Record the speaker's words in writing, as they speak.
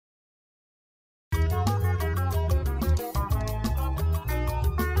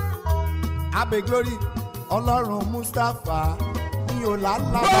Abe Glory, Ọlọ́run Mustapha, ní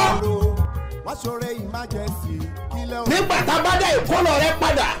Ọ̀làlábàrò, wọ́n ṣoore emergency. Nígbà tá a bá dá ìkólọ rẹ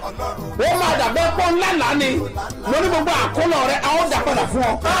padà, ó máa dàbẹ́ pọ́ ńlá lánìí. Mo ní gbogbo àkólọ rẹ, a ó dà padà fún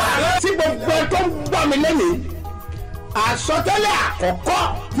ọ. Tí gbogbo ẹ tó ń gbọ́ mi lẹ́nìí, àsọtẹ́lẹ̀ àkọ́kọ́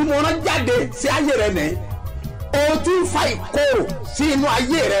tí mo rán jáde sí ayé rẹ nìyí. O ti ń fa ìkorò sí inú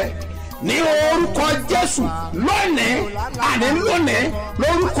ayé rẹ. Ní orúkọ Jésù lónìí àní lónìí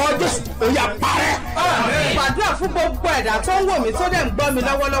lórúkọ Jésù ó yá parẹ́. Gbàdúrà fún gbogbo ẹ̀dá tó ń wò mí tó dẹ̀ ń gbọ́ mi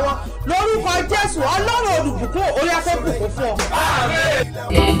lọ́wọ́lọ́wọ́ lórúkọ Jésù Ọlọ́run olùbùkún orí afẹ́bùkún fún ọ.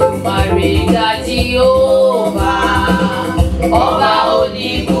 Èdùmàrè ga Jèhófà ọba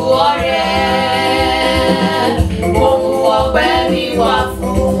oníbu ọrẹ mo mú ọpẹ́ mi wá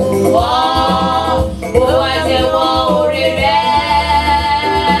fún ọ ó wá jẹ́wọ́ orí rẹ.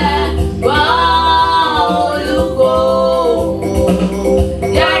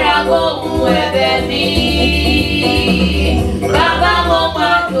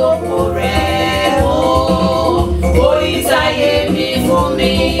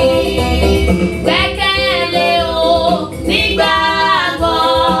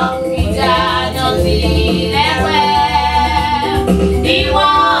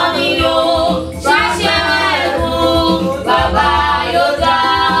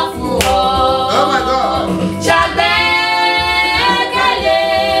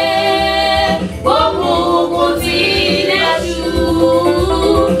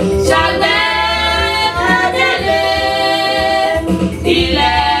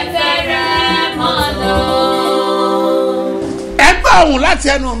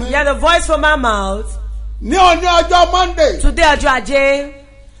 Hear the voice from my mouth. Ní ọjọ́ Monday. Today ọjọ́ Ajé.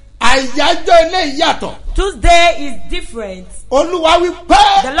 Àyájọ́ ilé ìyàtọ̀. Tuesday is different. Olúwa wí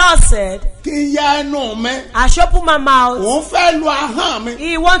pé. The Lord said. Kí n ya ẹnu mi. I shall open my mouth. Òun fẹ́ lu ahọ́n mi.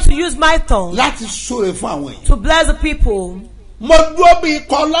 He wants to use my tongue. Láti súre fún àwọn èèyàn. To bless the people. Mo dúró bí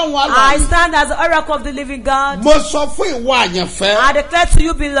ikọ̀ Ọlọ́run alààyè. I stand as the oracle of the living God. Mo sọ fún ìwọ àyànfẹ́. I declare to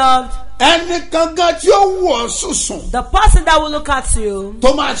you, beloved. Ẹni kankan tí ó wù ọ́ sùsùn. The person that will look at you.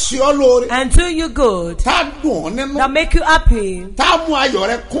 Tó máa ṣe ọ́ lóore. And do you good. Tá dùn ọ́ nínú. That make you happy. Tá mú ayọ̀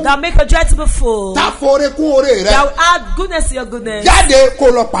rẹ kún. That make your joy to be full. Tá foore kún oore rẹ. That will add goodness to your goodness. Jáde kó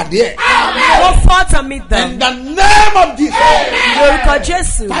lọ pàdé ẹ̀. Go forth and meet them. In the name of Jesus. Lórúkọ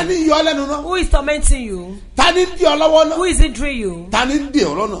Jésù. Ta ni yọ ọ́ lẹ́nu náà? Who is tormenting you? Ta ni dí ọ lọ́wọ́ náà? Who is hindering you? Ta ni dí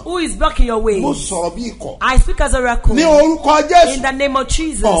ọ lọ́nà? Who is blocking your way? Mo sọ̀rọ̀ bí ikọ̀. I speak as a oracle. Ní orúkọ Jésù. In the name of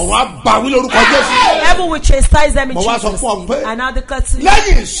Jesus. Ọ̀run á bá wí lórúkọ Jésù. Heaven will chastise them in Mo wá Jesus' sọ fún ọ name. pé. And now declare to you.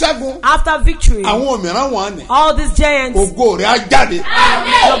 Lẹ́yìn ìṣẹ́gun. After victory. Àwọn òmìrán wọn ni. All these giants. Ògo rẹ̀ á jáde.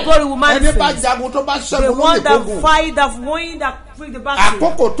 Your glory will manifest. Ẹni bá jagun tó bá ṣẹ́gun The ló lè one that kógun. fight, that win, that bring the battle.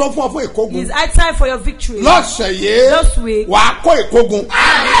 Àkókò tó fún ọ fún ìkógun. It's high time for your victory. Lọ́sẹ̀ yìí. This week. Wàá kó ìkógun.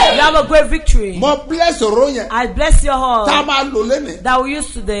 You have a great victory. Mo bless òró yẹn. I bless your heart. Tá a máa lò lénìí. That we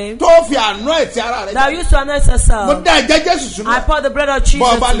use today. Tó fi anoint ara rẹ̀. That we use to anoint yourself. Mo dá ẹ̀jẹ̀ Jésù sínú. I pour the blood of Jesus.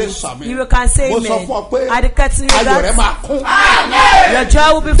 Bọ́ ọba lè sàmì. You can say Mo amen. sọ fún ọ pé. I declare to you ayọ̀ rẹ̀ máa kún. your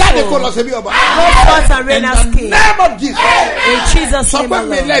joy will be Jáde kó full. lọ sí bí ọba. Go forth and reign as king. In the name of Jesus. In Jesus' Sọ name pé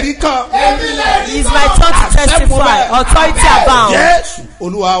mi alone. lẹ́rìí kan. It's my turn to testify. Authority abound. Jésù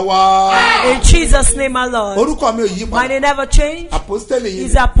Olúwa wa. In Jesus' name alone. Orúkọ mi ò yí My padà. name never change. Apostoli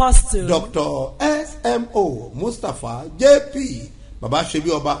He's yìí. apostle. Dr. SMO Mustapha JP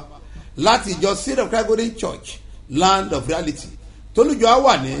Babasebioba láti ìjọ Seed of Christ Golden Church Land of Reality. Tolújọ á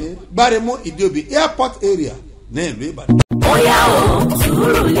wà ní Gbáremú Ìdíòbí Airport area ní ìlú Ìbàdàn. Bóyá o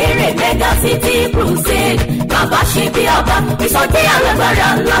Sùúrùlérè Mega City Crusade Babasebioba ìsọjí alágbára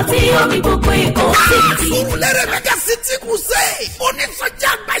láti omi gbogbo Èkó. Sùúrùlérè Mega City Crusade onísọjí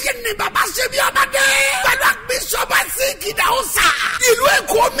àgbáyé ní Babasebioba dé. Pẹ̀lú àgbésọ́ba sí Kìdáhùsà. Ìlú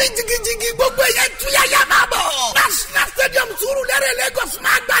Èkó mi jigijigi gbogbo ẹ̀yẹ túyáyá máa bọ̀. National Stadium Sùúrùlérè Lagos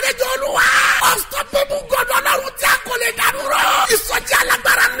máa gbàlejò Olúwa. Unstoppable God Ọlọ́run tí a kò lè dànù rọ̀. Ìsọjí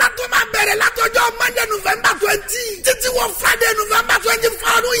alágbára ńlá tó máa bẹ̀rẹ̀ látọjọ́ Monday November 20 títí wọ Friday November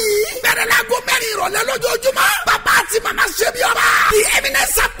 24 yìí. Bẹ̀rẹ̀ láago mẹ́rin ìrọ̀lẹ́ lójoojúmọ́. Bàbá àti màmá Sebioba. The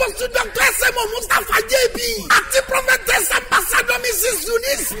eminent apostle Dr. SMO Mustapha JP. Àti prophetess ambassador Mrs.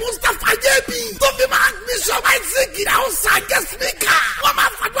 Eunice Mustapha JP. Tó fi máa Bishop Isaac Kìdáhùsà guest speaker. Wọ́n máa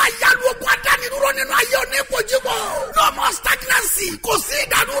fàdúrà yálù ogun adánidúró nínú ayé òní ìpojúbọ̀. No more stagnancy. Kò sí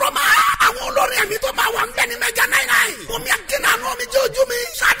ìdádúró mọ́. Àwọn olórin ẹ̀mí tó máa wà ń bẹ̀ ní Mega 99. Omi akínàánú omi jẹ́ ojú mi.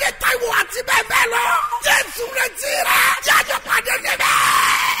 Ṣadé Táíwò àti bẹ́ẹ̀ bẹ́ẹ̀ lọ. Jésù retí rẹ̀. Jájọ́ pàdé níbẹ̀.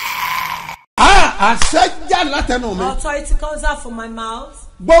 Àṣẹ já látẹnu mi. Authority comes out from my mouth.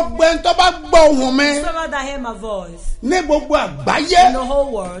 gbogbo ẹni tó bá gbọ́ ohùn mi. Whoever that hear my voice. ní gbogbo àgbáyé. In the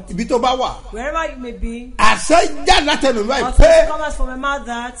whole world. ibi tó bá wà. Wherever you may be. àṣẹ jáde látẹnu báyìí Also pé. comes from a mouth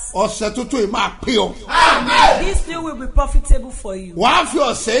that. ọ̀sẹ̀ tuntun yìí máa pé ọ. This new will be profitable for you. wàá fi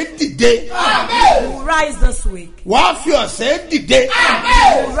ọ̀sẹ̀ dìde. You will rise this week. wàá fi ọ̀sẹ̀ dìde.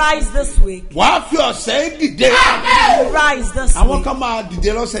 You will rise this week. wàá fi ọ̀sẹ̀ dìde. You will rise this àwọn week. kan máa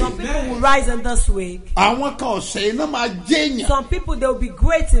dìde lọ́sẹ̀ Some yìí. people will rise in this week. àwọn kan ọ̀sẹ̀ iná máa jẹ́ èèyàn. Some people they will be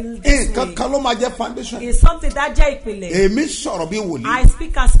great in this nǹkan week. kan ló máa jẹ́ foundation. It's something that jẹ́ ìpìlẹ̀. èmi sọ̀rọ̀ bí wòlíì. I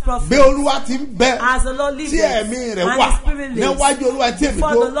speak as prophet. bí olúwa ti ń bẹ. As the Lord lives tí ẹ̀mí rẹ̀ and wà. his spirit lives. níwájú olúwa tí èmi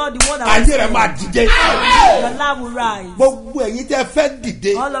Before tó. the Lord, the one that ayé was rẹ̀ máa dìde. Your life will rise. gbogbo ẹ̀yin tẹ́ fẹ́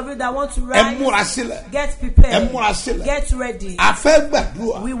dìde. All of you that want to ẹ rise, múra sílẹ̀. get prepared. ẹ múra sílẹ̀. Get ready. a fẹ́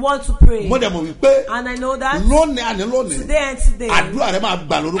gbàdúrà. We want to pray. mo dẹ̀ mọ̀ wípé. And I know that lónìí àní lónìí. today and today, àdúrà rẹ̀ máa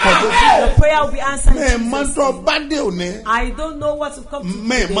gbà lórúkọ Jésù. your prayer will be answered. mi in máa ń Jesus' tọ́ name. bá dé òní. I don't know what to come to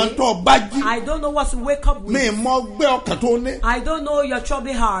mi máa ń today. tọ́ bá jí. I don't know what to wake up mi with. mọ gbé ọkàn tó ní. I don't know your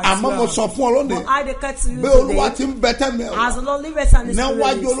troubling heart. àmọ́ mo sọ fún ọ lónìí. But I declare to you bí olúwa ti today, ń bẹ tẹ́mi ẹ̀rọ. as the Lord liveth and is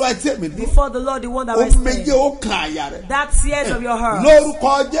níwájú olúwa tí èmi dúró. before the Lord, the one that ó rests méje there, ó kan àyà rẹ̀. that tears of your heart,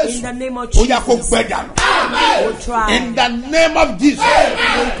 lórúkọ in Jésù. the name of ó yá kó Jesus, gbẹ dànù. will try. in the name of Jesus.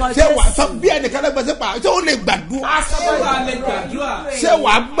 Lórúkọ ṣé wàá sọ Jésù. bí ẹnìkan lẹ́gbẹ̀ẹ́ sí pa ṣé ó lè gbàdúrà. ṣé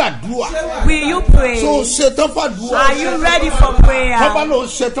wàá gbàdúrà. Will you pray? tó o ṣetán fàdúrà. Are you ready for prayer? tọ́ba ló ń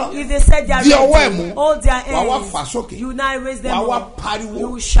ṣetán. If they said they are Di ọwọ́ ẹ̀ ready, mú. hold their wàá wá hands. fà sókè. You now raise them wàá wá up. pariwo.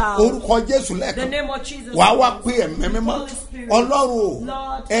 You shout. orúkọ Jésù The lẹ́ẹ̀kan. name of Jesus. wàá wá pé ẹ̀mí mímọ́. Holy Spirit. ọlọ́run o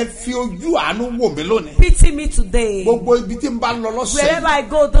Lord. ẹ fi ojú àánú wò mí lónìí. Pity me today. gbogbo ibi tí n bá lọ lọ́sẹ̀ Wherever yìí I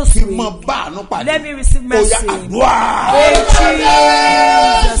go this kí n week, mọ bá àánú pàdé. let me receive ó mercy. yá àdúrà. In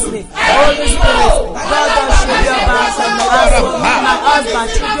Jesus' name. Holy Spirit, God does show your back and my husband, my husband,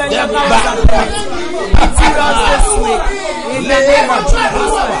 children, your house and parents. Pity us this week. In the name of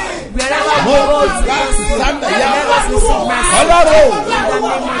Jesus. Wherever we go to this week, let us receive mercy. ọlọ́run o In the name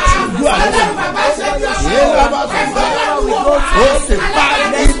of Jesus. ojú àánú wò mí. Wherever we go to ó this sì week, bá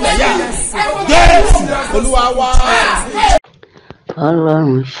let us ìgbẹ̀yà. receive mercy. Jésù olúwa wá.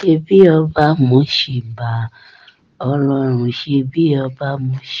 ọlọ́run ṣe bí ọba mo ṣì bá ọlọ́run ṣe bí ọba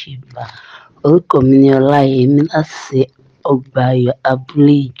mo ṣì bá orúkọ mi ni ọláyẹmí láti ọgbà ayọ̀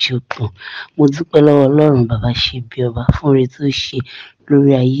abúlé ìjọkàn. Mo dúpẹ́ lọ́wọ́ ọlọ́run bàbá ṣe bí ọba fún oore tó ṣe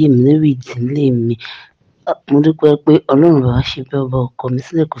lórí ayé mi lórí ìdílé mi. Mo dúpẹ́ pé ọlọ́run bàbá ṣe bí ọba ọkọ mi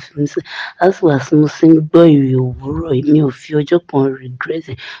sílẹ̀ kò fi mí sílẹ̀ láti wá sí mo sì ń gbọ́ ìrì òwúrọ̀ yìí. Mi ò fi ọjọ́ kan regret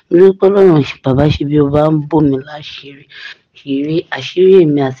it. Mo dúpẹ́ ọlọ́run bàbá ṣe bí ọba ń bò mí láṣìírí. Àṣírí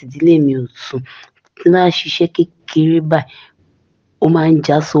èmi àti ìdílé mi ò tú. Tí bá ṣiṣẹ́ kékeré báyìí ó máa ń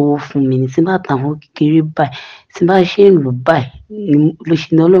já sówó fún mi ní. Tí bá tàwọn kékeré báyìí tí bá ṣe ń lò báyìí ló ṣe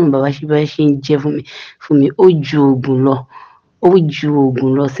ní ọlọ́run bàbá ṣe bá ṣe ń jẹ́ fún mi ó ju oògùn lọ.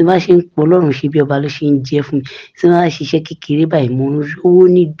 Tí bá ṣe ń pọ̀ ọlọ́run ṣe bí ọba ló ṣe ń jẹ́ fún mi. Tí bá ṣiṣẹ́ kékeré báyìí mo ń rówó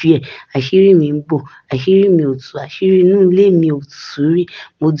nídìí ẹ̀. Àṣírí mi ń bò, àṣírí mi ò tú, àṣírí inú ilé mi ò tú rí.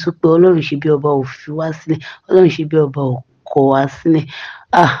 Mo dúpẹ́ ọlọ́run ṣe bí ọba ò fi wá sílẹ̀, ọlọ́run ṣe bí ọba ò kọ̀ wá sílẹ̀.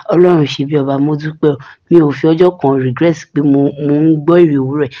 Ọlọ́run ṣe bí ọba mo dúpẹ́ o. Mi ò fi ọjọ́ kan regret pé mo ń gbọ́ ìrì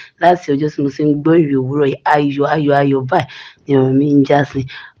òwúrọ̀ yìí. Láti ọjọ́ tí mo ti ń gbọ́ ìrì òwúrọ̀ yìí ayọ̀ báyìí ni ọ̀rọ̀ mi ń já sí.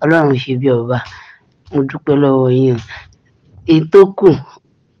 Ọlọ́run ṣe bí ọba mo dúpẹ́ lọ́wọ́ yín o. Èyí tó kù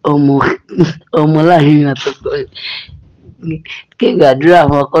ọmọ láàrin àtọkọ kí gbàdúrà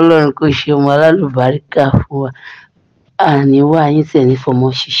fún ọkọ ọlọ́run kó ṣe ọmọ alálùbáríkà fún wa. Àní wá yín tẹ̀ ní fọmọ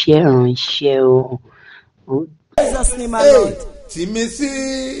ṣiṣẹ́ ìrànṣẹ́ o. Jesus' name, my Lord. tì mí sí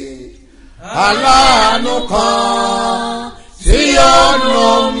aláàánú kan tí yóò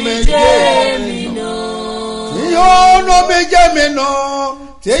nà mí jẹ́ mi nù. tí yóò nà mí jẹ́ mi nù.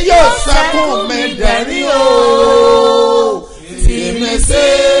 tí yóò sẹ́kùn mi dẹ̀rín o. tì mí sí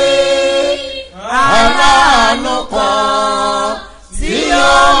aláàánú kan tí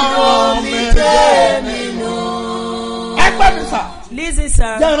yóò nà mí jẹ́ mi nù. ẹgbẹ́ mi sà. Listen,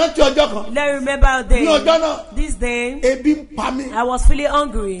 sir. jẹ́ ìrántí ọjọ́ kan. Let me remember a day. ní ọjọ́ náà. This day, ebi ń pa mí. I was feeling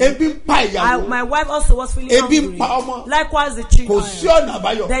hungry. ebi ń pa ìyàwó. My wife also was feeling ebi ń hungry. pa ọmọ. Likewise, the kò children. sí ọ̀nà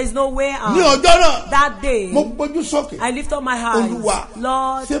àbáyọ. There is no way out. ní ọjọ́ náà. That day, mo gbójú sókè. I lift up my eyes. Olúwa.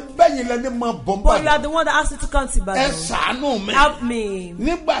 Lord, ṣé bẹ́yìn lẹni máa bọ̀ ń but you bàdàn. are the one that asked me to come to ẹ Ibadan. ṣàánú mi. Help me.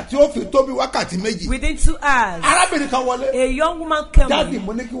 nígbà tí ó fi tóbi wákàtí méjì. Within 2 hours, arábìnrin kan wọlé. a young woman came jáde in.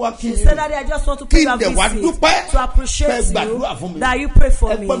 mo ní kí wá kí She said that I just want to pay kí your n dẹ̀ wá visit dúpẹ́. to appreciate fẹ́ you gbàdúrà fún mi. that you pray for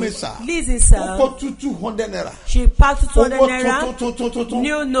ẹ gbọ́ mi me. sà. Listen, ó sir. kó 200 naira. She packed 200 owó naira. tuntun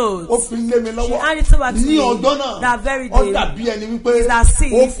New ó notes. fi lé mi She lọ́wọ́ handed it over to ní me. ọjọ́ náà That very ó day. dàbí ẹni wípé It's as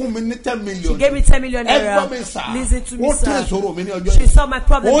if ó fún mi ní 10 She million. gave me 10 million Ẹ gbọ́ naira. mi sà, Listen to me, ó tẹ̀ sir. ìṣòro mi ní ọjọ́ She yẹn. saw my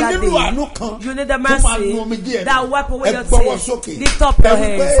problem Ó that nílò àánú day. kan You need the tó máa nu mercy omi díẹ̀ that wipe away ẹ your gbọ́wọ́ tears. sókè. Lift up your Ẹ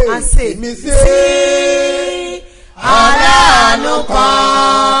wí pé hands and say, èmi sí aláàánú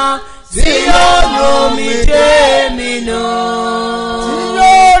kan tí yóò nu mi jẹ́ mi nù. tí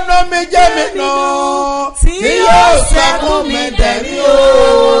yóò ná mi jẹ́ mi nà Tí tí yóò yóò sẹ́kún sẹ́kún mi mi dẹ̀rí dẹ̀rí o.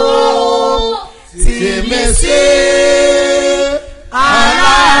 o. Tèmi sí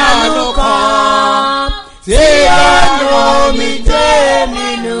Aláàánú kan tí yóò nu mi jẹ́ mi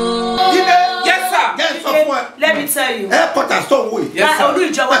nù. ilé Yes, sir. jẹ́ sọ fún ẹ. Let me tell you. Ẹ kọ́ta sọ wo yìí. Yes, sir.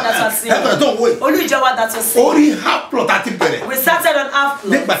 Olúìjọba that was seen. Ẹ kọ́ta sọ wo yìí. Olúìjọba that was seen. Orí half plot àti bẹ̀rẹ̀. We started on half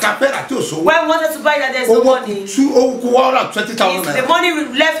plot. Nígbà tá a fẹ́ rà tí o sọ. When we wanted to buy that, there's no Owó money. owó kú wá ọ̀rà 20,000 It's the naira. money we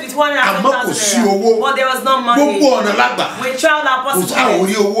left with Àmọ́ kò sí 120,000 owó. naira. But there was no money. Gbogbo ọ̀nà lágbà. We traveled our Kò sáà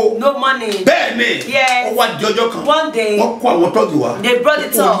orí possible. owó. No money. Bẹ́ẹ̀ ni. Yes. Ó wá di ọjọ́ kan. One day, Wọ́n kó àwọn tọ́jú wa. they brought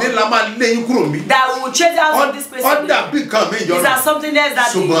it up. Òní la máa lé yín kúrò mí. That we will change out of this place. Ó dàbí nǹkan mi Is ìjọba. that something else that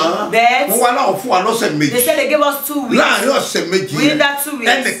Ṣùgbọ́n wọ́n they wá láwọn fún wa lọ́sẹ̀ They méjì. said they gave us 2 weeks. Láàárín ọ̀sẹ̀ méjì Within that 2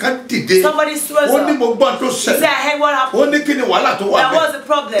 weeks, ẹnìkan dìde. somebody swears Ó ní up. mo gbọ́n tó He said, ṣẹlẹ̀. I heard what Ó happened. ní kí ni wàhálà tó wà That was the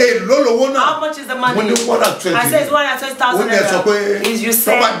problem. Èló lowó náà. How much is the money? Mo ní 120. I said it's Ó 120,000 ní ẹ sọ pé naira. Is you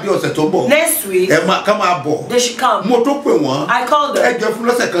tó bá said di ọ̀sẹ̀ tó bọ̀. next week Ẹ máa ká máa bọ̀. they should come. Mo tó pè wọ́n. I called them. Ẹ jẹ́ fún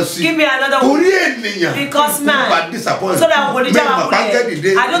lọ́sẹ̀ kan sí. Give me another Torí week. ènìyàn. Because man, Mo bá disappoint. so that when the job Mẹ́ẹ̀mà bá gẹ́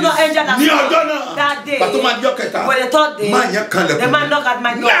dìde. I don't know angel that Ní ọjọ́ náà. that day. Pàtó máa jọ́ kẹta. When the third day, Máa yẹn kan lẹ̀kùn. the man knocked at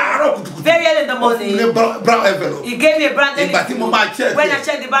my door. Láàárọ̀ kùtùkùtù. Very early in the Ó fún morning. mi brown envelope. He gave me a brand new Ìgbà tí mo máa check. When I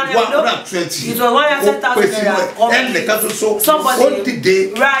checked the brand new envelope, 120. it was 120,000 naira. Ẹnìkan ṣoṣo. Somebody Ó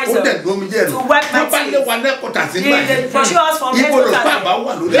dìde. rise Ó up dẹ̀ lómi jẹ́ to wipe my Wọ́n bá lé tears. wa lẹ́kọ̀tà sí He gbà yẹn. pursue us from Ibo ló headquarters. bá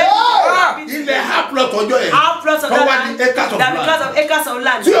wà lórí. Ilẹ̀ haplot ọjọ́ yẹn. Our plots of Tó that wá land, ní acres of that land. because of acres of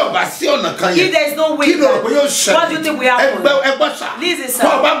land. Tí o bá sí ọ̀nà kan yẹn. If there is no way, Kí ló rò pé yóò ṣẹlẹ̀? what do you think will happen? Ẹgbẹ́ sà. Listen, sir. Tó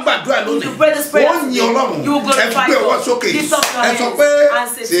o bá gbàdúrà lónìí. You pray this prayer Ó yin Ọlọ́run. you will glorify Ẹgbẹ́ ọwọ́ God. sókè. Lift up your Ẹ sọ hands pé and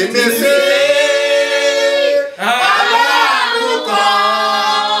say, tèmi sí. Aláàánú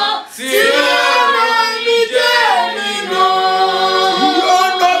kan tí yóò ná mi jẹ́ mi nù. Yóò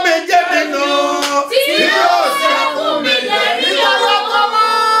ná mi jẹ́ mi nù. Tí yóò sẹ́kún mi dẹ̀rí lọ́wọ́.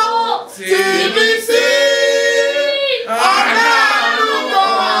 Tèmi sí. Aláàánú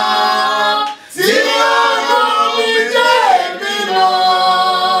kan tí yóò ná mi jẹ́ mi nù.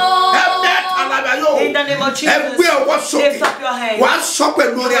 Ẹgbẹ́ alábàáyò. In the name of Jesus, Ẹgbẹ́ ọwọ́ sókè. lift up your hands. Wàá sọ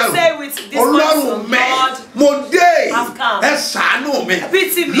pẹ̀lú orí àrùn. Say with this Ọlọ́run person, mẹ́. Lord, Mo dé. I've come. Ẹ ṣàánú mi.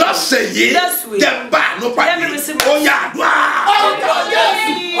 Pity me. Lọ́sẹ̀ yìí. This week. Jẹ́ bá àánú Let pàdé. me receive Ó yá àdúrà. Orúkọ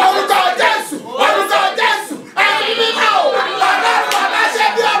Jésù, orúkọ Jésù, orúkọ Jésù, ẹ̀mí mímọ́ o, Ọlọ́run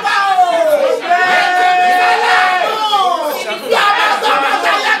Babasebioba o. Ẹ̀jẹ̀ mi sálàánú, yàrá sọ̀rọ̀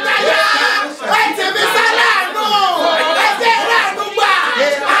tayátayá, ẹ̀jẹ̀ mi sálàánú, ẹ̀jẹ̀ ìrànú gbà,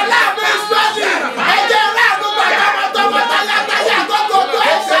 aláàbò ìsọ́ọ̀dì, ẹ̀jẹ̀ ìrànú gbà tọmọtọmọ tayátayá gbogbo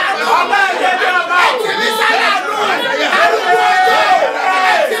ẹ̀ṣánú. Ẹ̀jẹ̀ mi sálàánú, arúgbó ọjọ́,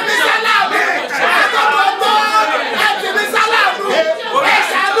 ẹ̀jẹ̀ mi sálàánú, àtọ̀gbọ̀gbọ̀, ẹ̀jẹ̀ mi sálàánú,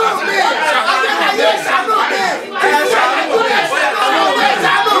 ẹ̀ṣánú mi, ayérayé ẹ̀ṣánú mi, ìṣẹ́yàwó ẹ̀ṣánú mi,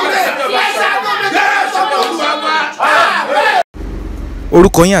 ẹ̀ṣánú mi, ẹ̀ṣánú mi,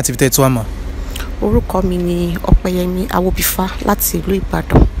 orúkọ yín àti tẹ̀tù àmà. Orúkọ mi ni Ọpẹ́yẹmí Awóbífá láti ìlú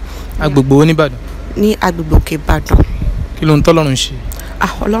Ìbàdàn agbègbè oníbàdàn. ní agbègbè Òkè Ìbàdàn. Kí ló ń tọ́lọ́run ṣe?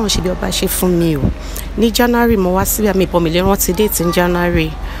 Ọlọ́run ṣe bí ọba ṣe fún mi o. Ní January mo wá síbi àmì ìbọn mi lè rántí déètì ní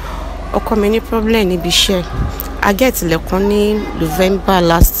January. Ọkọ mi ní problem níbi iṣẹ́. A get ilẹ̀kùn ní November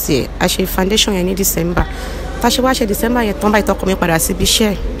last year. A ṣe foundation yẹn ní December. Tá ṣe wá ṣe December yẹn tán báyìí tọkọ mi padà síbi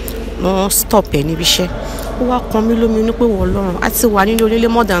iṣẹ́. Wọ́n stop ẹ̀ níbi iṣẹ́. Ó wá kan mí lóminú pé wọ́n Ọlọ́run á ti wà nínú orílẹ̀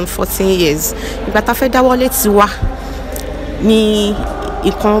more than 14 years. Ìgbà tá fẹ́ dáwọ́lé ti wá ní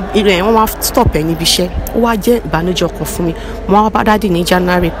ìkan ìrẹ̀ wọ́n wá stop ẹ̀ níbi iṣẹ́. Ó wá jẹ́ ìbànújẹ́ ọkàn fún mi. Mo wá bá dáàdì ní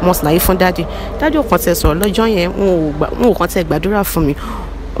January mo sì láyé fún dáàdì. Dáàdì ò kàn tẹ̀ sọ̀rọ̀ lọ́jọ́ yẹn wọn ò kàn tẹ̀ gbàdúrà fún mi.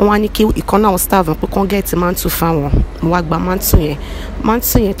 Wọ́n wá ní kí ìkan náà staff pé kán gẹ̀ẹ́tì mantu fáwọn. Mo wá gba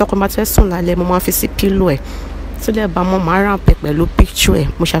mantu yẹn tọkọ bá fẹ́ sùn lálẹ́ mo máa fi sí pillow ẹ̀. Sílẹ̀ bá mọ́ máa ràn pẹ̀ pẹ̀lú picture ẹ̀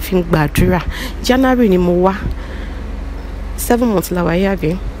mo ṣàfihàn gbàdúrà. January ni mo wá 7 months la wà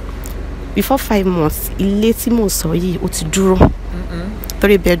yàgbé. Before 5 months ilé tí mo sọ yìí ó ti dúró.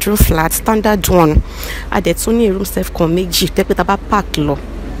 3 bedroom flat standard one. A dẹ̀ tún ní room self kan méjì tẹ́pẹ́ tá bá park lọ.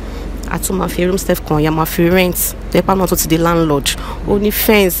 A tún máa fi room self kan ya máa fi rent tẹ́pẹ́ náà tó ti di landlord. Ó ní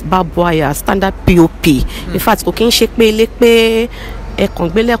fence barbed wire standard POP. In fact kò kí ń ṣe pé ilé pé ẹ kàn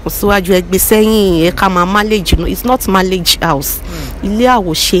gbélẹ̀kùn síwájú ẹ gbé sẹ́yìn ẹ ká máa manage no it's not manage house ilé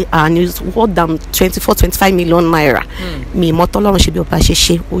àwòṣe and it's worth than 24-25 million naira mi ìmọ̀ tọ́lọ́run ṣe bí ọba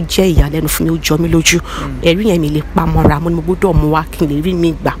ṣe ó jẹ́ ìyàlẹ́nu fún mi ó jọ mí lójú ẹ̀rí yẹn mi lè pa mọ́ra mo ní mo gbọ́dọ̀ mú wa kí n lè rí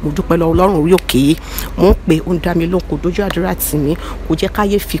mi gbà mo dúpẹ́ lọ́wọ́ Ọlọ́run orí òkè yìí mo ń pè ó ń dá mi lóhùn kò dójú àdúrà tì mí kò jẹ́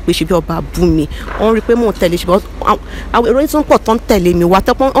káyé fi pé ṣe bí ọba bú mi wọ́n rí i pé mò ń tẹ̀lé ṣe bí àwọn èrò tó ń pọ̀ tó ń tẹ̀lé mi wá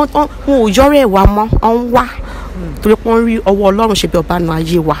tẹ́pọ́n wọn ò yọ̀rọ̀ ẹ̀ wá mọ́ ọ́n wá torí pé wọ́n rí ọwọ́ Ọlọ́run ṣe bí ọba náà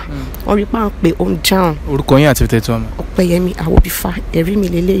ayé wa wọ́n rí páń pé ó ń dáhùn. orúkọ yín àti tẹ̀tọ́ ọmọ. Ọpẹ́yẹmí Àwòbífá ẹ̀rí mi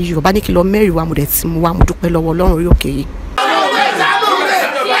lélẹ́yìí ọba ní kí lọ mẹ́rin wa mo dẹ̀ ti mú wa mo dúpẹ́ lọ́wọ́ Ọlọ́run orí òkè yìí.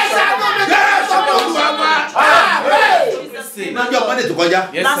 Lọ́jọ́ Monday tó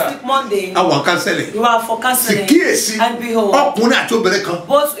kọjá. Last week Monday. Àwọn kánsẹ́lẹ̀. You are for counseling. Kíyèsí. And behold. Ọkùnrin àti obìnrin kan.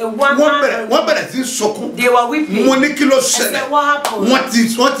 Both a one man. Wọ́n bẹ̀rẹ̀ sí sọkún. They were weeping. Mo ní kí ló I ṣẹlẹ̀. said what happened? Wọ́n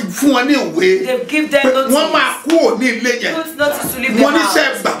ti fún wọn ní ìwé. They give them notice. Wọ́n máa kúrò ní ilé yẹn. Put notice to leave the Wọ́n ní house. sẹ́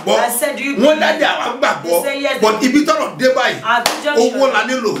gbàgbọ́. I said do you Wọ́n believe? dájú àwọn gbàgbọ́. They say yes. But ibi tọ́rọ̀ dé báyìí. At the junction. Owó la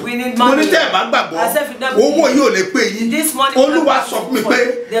nílò. We need Mo money. ní tẹ́ ẹ̀ bá gbàgbọ́. I said if you don't Owó believe. yóò lè pè yín. This money. Olúwa sọ fún mi pé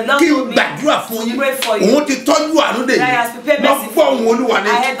The Lord kí n told me gbàdúrà fún yín. pray for you. Òun ti tọ́jú àánú dè That he has yín. prepared Wọ́n mercy gbọ́ for òun you. Olúwa ni.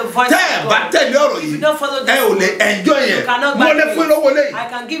 I heard the voice Tẹ́ ẹ̀ of bá God. tẹ̀lé ọ̀rọ̀ If yìí. you don't follow this, Ẹ ò lè enjoy yẹn. you cannot Mo lè buy fún it. lówó lẹ́yìn. I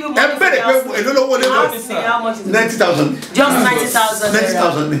can give you Ẹ money for bẹ̀rẹ̀ the pé house. èló lówó lé How náà. much is it? How much is it? 90,000. Just 90,000.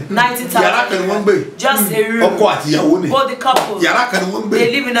 90,000 ni. 90,000. Yàrá kan ni wọ́n ń gbé. Just a room. Ọkọ àti ìyàwó ni. Both the couple. Yàrá kan ni wọ́n ń gbé. They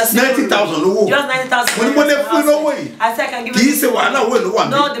live in a single 90,000 room. lówó. Just 90,000. Mo ní mo lè fún lówó yìí. I said I can give Kì í you. ṣe wàhálà owó ìlú wà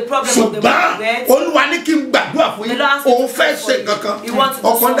mí. No, the problem of the Ṣùgbọ́n market. Olúwa ní kí n gbàdúrà fún yín. The Lord asked me Òun to fẹ́ pray for ṣe you. kankan. He wants to do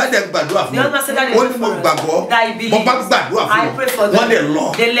Ọkọ ń something. dájẹ́ gbàdúrà fún The husband said that he Ó ní prayed mo for us. gbàgbọ́. That he believes. Mo bá gbàdúrà fún I pray for them. Wọ́n lè lọ.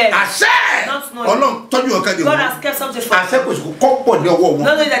 They left. Àṣẹ. Not knowing. Ọlọ́run tọ́jú ọ̀kan dè God wọ́n. has kept something for Àṣẹ them. kò sì kọ́ pọ̀ ní ọwọ́ wọn.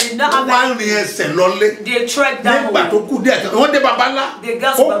 Not only that they did not Wọ́n have wá ń rin ẹsẹ̀ lọlé. they trekked down. Nígbà tó kú díẹ̀ kan, wọ́n dé baba ńlá. They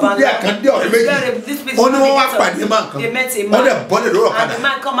got Ó kú Baba díẹ̀ ńlá. kan dé ọ̀rẹ́ méjì. Ó ní wọ́n wá pàdé máa kan. They met a man. Wọ́n dẹ̀ bọ́lẹ̀ lórí ọ̀kadà. And the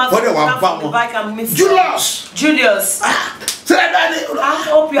man come out Wọ́n dẹ̀ wá from bá the wọn. bike and meet Julius. I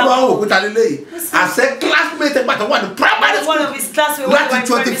hope you are wọ́n wò kúta lélẹ̀ yìí. Àṣẹ classmate gbàtọ̀ wà ní primary one school. of his classmates Láti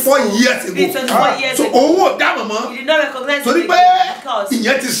 24 years ago. 24 years So ago. òun ò dá mọ̀mọ́. He did not recognize Torí him pé because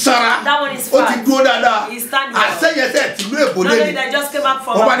ìyẹn ti sanra. that one is Ó ti fat. dúró dáadáa. He's standing well. Àṣẹ yẹn sẹ̀ tìlú èbó not only lẹ́yìn. that just came back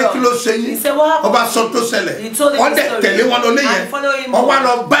from Ọba ní abroad. kí ló ṣe yín. He said what happened? Ọba sọ tó ṣẹlẹ̀. He told him Wọ́n the dẹ̀ story. tẹ̀lé wọn lọ lé yẹn. And follow him Ọba home.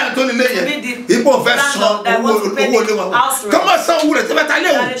 lọ báyìí tó lé lé yẹn. Ibo fẹ́ san owó lé wọn. Kọ́mọ san owó rẹ̀ tẹ́fẹ́ ta lé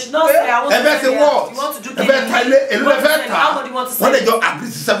wọn. And they should not say, I want to Ẹbẹ̀ do ṣe that. wọ́. You want to do Ẹbẹ̀ ta ilé. Èló What lẹ do fẹ́ you say? ta. How much do you want to Wọ́n lè say? jọ agree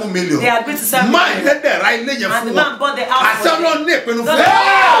sí 7 million. They agreed to 7 Máa million. yẹn dẹ̀ ra ilé yẹn And the fún man wọn. bought the house Àṣẹ for them. Ọlọ́run ní ìpinnu fún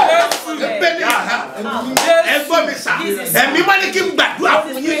No, ẹgbẹ́ ní ìhà ẹgbọ́n mi sà ẹ̀mí má ní kí n gbàdúrà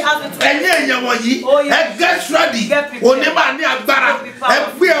fún yín ẹ̀yin èèyàn wọ̀nyí ẹ get ready òní máa ní agbára ẹ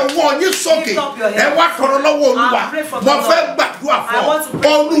gbé ọwọ́ yín sókè ẹ wá tọrọ lọ́wọ́ Olúwa mo fẹ́ gbàdúrà fún ọ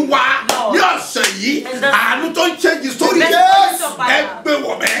Olúwa ní ọ̀sẹ̀ yìí àánú tó ń ṣe jì sórí ẹ gbé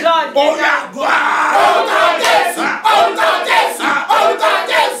wọ̀ mẹ́ orí àdúrà. Orúkọ Jésù, orúkọ Jésù, orúkọ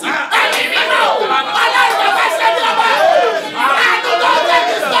Jésù, ẹ̀mí mímọ́, Ọlọ́run bàbá ṣe bí ọba. Àánú tó ń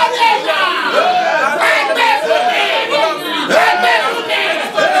tẹ̀lé sórí èèyàn. Ẹgbẹ́ fún mi, ẹgbẹ́ fún mi,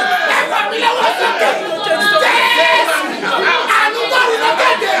 ẹgbẹ́ mi lọ́wọ́ sókè. Jésù, àánú tó ń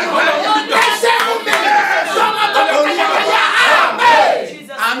tẹ̀lé ẹsẹ̀ fún mi. Sọmọ tó ń tẹ̀lé ọ̀yà.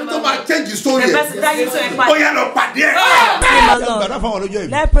 Àánú tó máa change story The ẹ̀ person that you saw in ó yá lọ pàdé ẹ̀. Gbàdúrà fún àwọn ọlọ́jọ́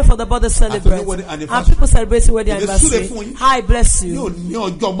ìbí. Let's pray for the brothers celebrate. And people celebrating wedding anniversary. Hi, bless you. Ní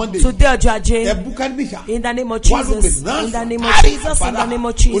ọjọ́ Monday. Today, Ọjọ́ Ajé. Ẹ̀bùkánìṣà. In the name of Jesus. In the name of Jesus. In the name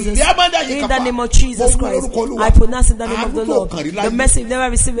of Jesus. In the name of Jesus Christ. I pronounce in the name of the Lord. The mercy you've never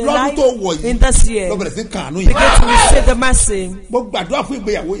received in life. In this year. Begin to receive the mercy.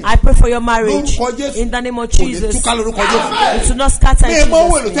 I pray for your marriage. In the name of Jesus. It will not scatter in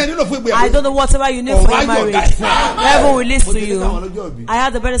Jesus' name. I don't know whatever you need for your marriage. Heaven will listen to you. I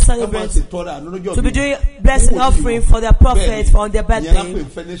had the better celebrate to be doing blessing offering for their prophet on their birthday.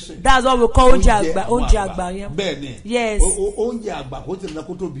 That's what we call Onje Agba. Yes.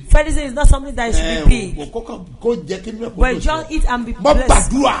 Felicity is not something that should be big. But just eat and be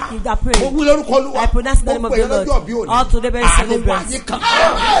blessed. In that prayer. I pronounce the name of the Lord. All today very celebrate.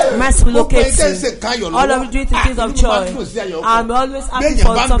 Mercy will locate you. All of you doing things of joy. I'm always happy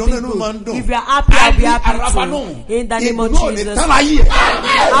for something good. If you are happy, I'll be happy too. In the name of Jesus.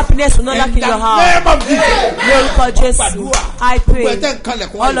 Happiness will not lack in your house. Lórúkọ Jésù. I pray.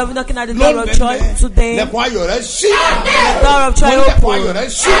 All of you knocking at the door of joy today. The door of joy open.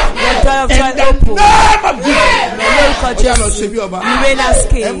 The door of joy open. Lórúkọ Jésù. You reign as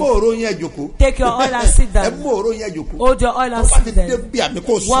king. Take your oil and sit down. Hold your oil and sit down.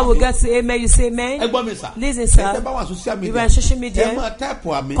 One will get to amen, you say amen. Listen, sir. You are on social media.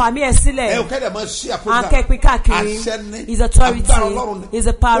 Kwame Esile. Ankekwi káàkiri. His authority is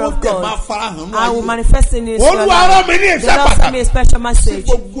the power of God. I will manifest in His life. The Lord sent me a special message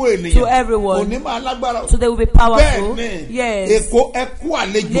to everyone. So they will be powerful. Yes.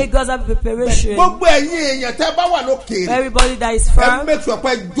 Lagos have preparation. Everybody that is firm,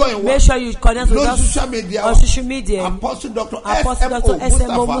 make sure you connect with us on social media. Apostle Dr.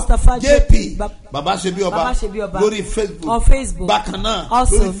 SMO Mustafa JP Babasebioba on Facebook.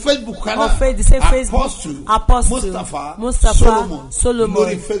 Also on the same Facebook. Apostle Mustafa Solomon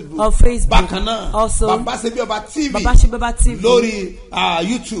on Facebook. Also Babasebioba TV on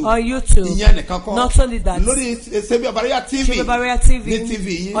YouTube. Not only that, Sebiobarea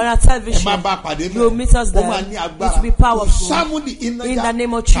TV on our television. You will meet us there. It will be powerful. In the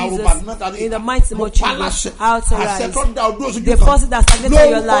name of Jesus, in the mighty name of Jesus, authorize the forces that stagnate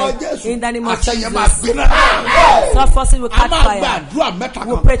your life. In the name of Jesus, some forces will catch fire.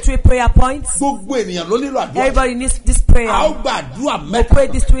 We'll pray 3 prayer points. Everybody needs this prayer. We'll pray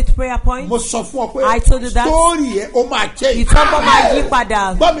these 3 prayer points. I told you that. You talk about my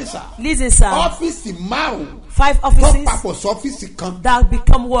yipada. Listen, sir. 5 offices that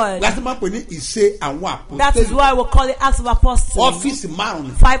become one. That is why we call it Acts of Apostles.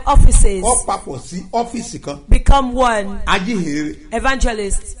 5 offices become one.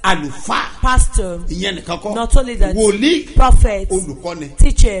 Evangelist, pastor, not only that, prophet,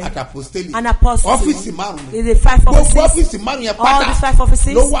 teacher, and apostle. Is the 5 offices. All these 5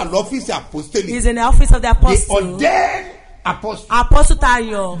 offices is in the office of the apostle. Apostle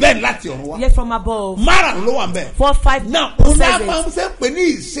Tayo. Yet from above. 4, 5 now. That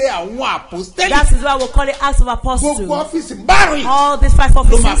is why we call it Acts of Apostles. All these 5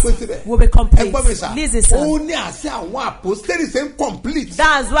 offices will be complete. Listen, sir.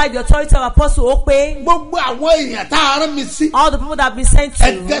 That is why the authority of Apostle Okpe. All the people that have been sent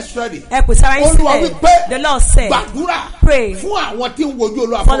to. Get ready. The Lord said, pray for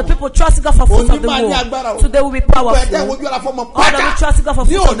the people trusting God for fruit of the womb. So they will be powerful. All of you trusting God for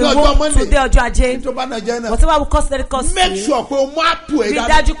fruit of the womb today or James. Whatever will cost the cost. Make sure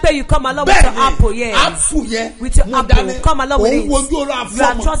that you pay, you come along with your apple, yes. With your apple, come along with it. You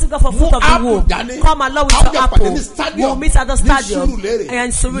are trusting God for fruit of the womb. Come along with your apple. You will meet at the stadium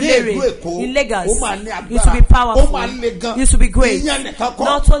and Surulere in Lagos. You should be powerful. You should be great.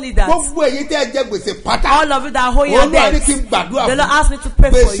 Not only that, all of you that hold your debts, the Lord asked me to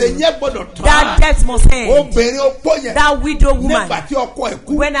pray for you. That debt must end. That widow woman,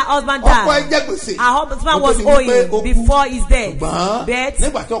 when her husband died, her husband was owing before his death. But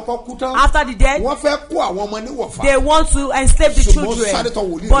after the death, they want to enslave the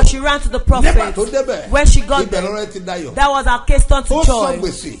children. But she ran to the prophet. When she got there, that was her case turned to joy.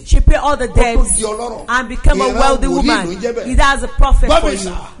 She paid all the debts and became a wealthy woman. He has a prophet for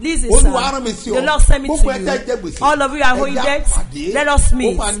you. Listen, sir. The Lord sent me to you. All of you are holding debts. Let us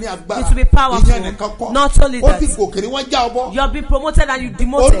meet. It will be powerful. Not only that, you have been promoted and you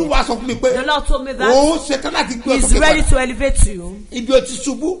demoted. The Lord told me that He's ready to elevate you.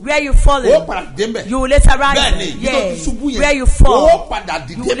 Where you fallen, you will later rise. Yes. Where you fall,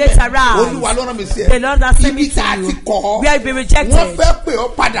 you will later rise. The Lord has sent me to you. Where you be rejected,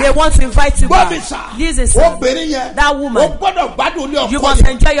 they want to invite you back. Listen, sir. That woman, you must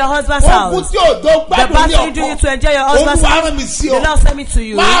enjoy your husband's house. The pastor leading you to enjoy your husband's house. The Lord sent me to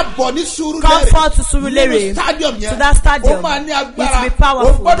you. Come forth to Surulere, to that stadium. It will be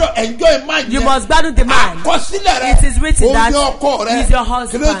powerful. You must battle the man. It is written that He's your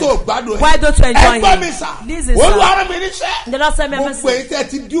husband. Why don't you enjoy him? Listen, sir. The Lord sent me a message.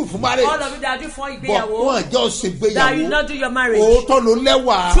 All of you that do for Igbeyawo, that you not do your marriage.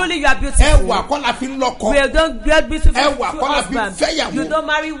 Truly you are beautiful. You don't get beautiful husband. You don't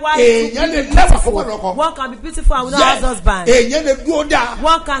marry wife. Beautiful. One can be beautiful and without have husband.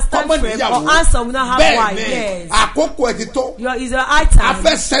 One can stand firm or answer without have wife. Yes. Is your item.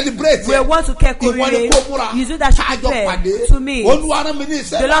 We want to care Korea. You do that she prepare to me.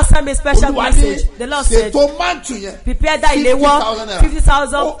 The Lord sent me a special message. The Lord said, prepare that in the world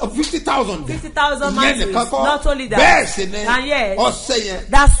 50,000 mantles. Not only that. And yes,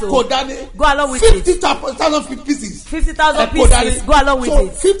 that's so. Go along with it. 50,000 pieces. 50,000 pieces. Go along with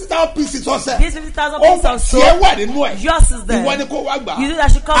it. 50,000 pieces also. These 50,000 pieces also. Yours is there. You do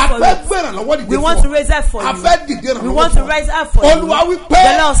that she come for you. We want to raise that for you. We want to rise up for you. Olúwa wí pé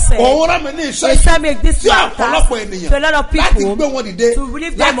The Lord said, òun rán mi ní iṣẹ́ He said make this tí ọ̀pọ̀lọpọ̀ ènìyàn to a lot of láti people gbé wọn dìde to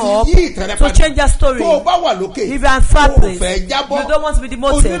lift them láti up, yí ìtẹ̀rẹ̀ to padà. change their story. Tó o bá wà lókè, If you are in fat o place, fẹ́ jábọ́, you don't want to be o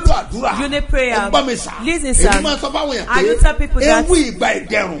demoted, nílò àdúrà. you need prayer. Ẹgbọ́n mi sà, Listen, èmi sir. máa ń sọ fáwọn èèyàn I do tell people pé that ewu ìgbà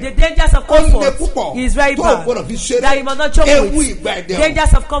ìdẹ̀rùn the dangers of ó le comfort púpọ̀ is very tó o bad. gbọ́dọ̀ fi ṣeré. That you must not joke Ewu with. ìgbà ìdẹ̀rùn.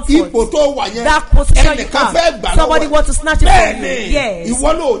 Dangers of comfort. Ipò tó wà yẹn, That position you ẹnìkan fẹ́ have. gbà Somebody lọ́wọ́ want to snatch it from you. bẹ́ẹ̀ni Yes. ìwọ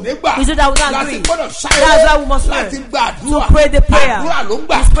ló ò ní gbà Is it that we not láti agree? gbọ́dọ̀ That's ṣáré why we must learn láti gba àdúrà. to pray the prayer. Àdúrà ló ń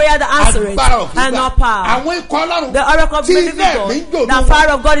gbà. It's prayer that answers it Agbára ò kí and gbà. not power. Àwọn ikọ̀ Ọlọ́run The oracle of tí the living ilé mi ń God, jò the fire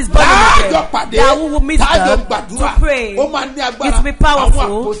of God is burning láàjọ with them. pàdé That we will meet tájọ them gbàdúrà. to pray. Ó máa ní agbára. It will be Àwọn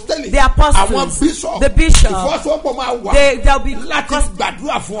powerful. apostoli, The àwọn apostles, bishop, the bishop, ìfọwọ́sowọ́pọ̀ máa wà they'll be láti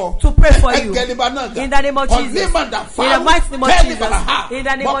gbàdúrà fún ọ. to pray for you. Ẹgẹlẹba náà ga. In the name of Jesus. In the Ọ̀nìmọ̀dà fáwọn mighty name of kẹ́ni Jesus. bàràhà. In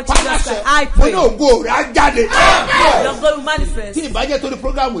the name of Mo pa Jesus láṣẹ. Christ, I Mo pray. ní ògo rẹ̀ á jáde. Your God will manifest. Tí ìbàjẹ́ torí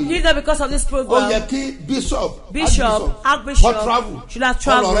programu yìí. Either because of this Ó program, yẹ kí bishop Archbishop kó travel should have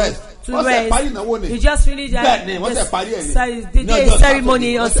traveled to wọ́n ṣe parí rest. ìnáwó ni. You just finished Bẹ́ẹ̀ni wọ́n ṣe parí ẹ̀ ni. the Ní day ọjọ́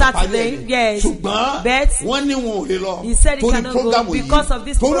ceremony on wọ́n ṣe parí ẹ̀ Saturday. ni. Yes. Ṣùgbọ́n But wọ́n ní wọn ò lè lọ. he said he torí cannot programu go yìí. because of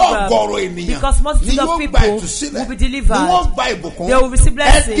this Torí program. ọ̀gọ̀rọ̀ ènìyàn Because multitude ni of yóò people gba ìtúsílẹ̀. will be delivered. Ni wọ́n gba ìbùkún. They will receive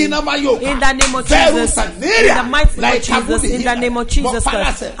blessing. Ẹ̀kí náà máa yóò kà. In the name of Fẹ́rù Jesus. Sàníríà. In the mighty name of Like Jesus. Kabudi In the yìí. name of Jesus Mo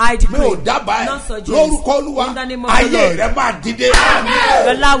Christ. paláṣẹ. I decree. Mi ò dábàá Not ẹ̀. suggest. Lórúkọ Olúwa. In the name of the Ayé Lord. rẹ̀ máa dìde.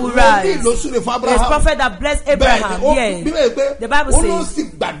 The Lord will rise. Wòlíì ló súre fún There's Abraham. prophet that blessed Abraham. Bẹ́ẹ̀ni, Yes. Bíbélì pé The Bible ó ló says sì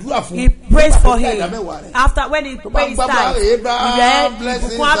gbàdúrà fún he prays for nígbà tó him. dá ìdámẹ́wàá rẹ̀. After when he prays his Abraham, time, Abraham,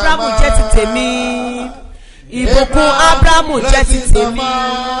 blessings ìbùkún Abrahamu are jẹ́ ti tèmi. Ìbùkún Abrahamu jẹ́ ti tèmi.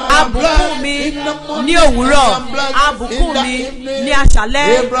 Abùkún mi ní òwúrọ̀. Abùkún mi ní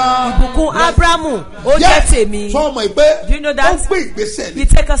àṣálẹ́. Ìbùkún Abrahamu ó jẹ́ tèmi. Sọ́mọ̀ ìpè Do you know that? ó gbé ìgbésẹ̀ He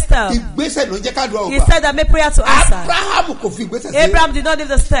take a step. ìgbésẹ̀ ló ń jẹ́ ká dùn He ọ̀gbà. said that make prayer to answer. Abraham kò fi ìgbésẹ̀ sí. Abraham did not leave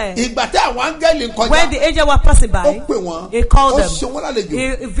the step. Ìgbà tí àwọn áńgẹ́lì ń kọjá. When the angel was passing ó by, pè wọ́n. he called them. ó ṣe wọ́n lálejò.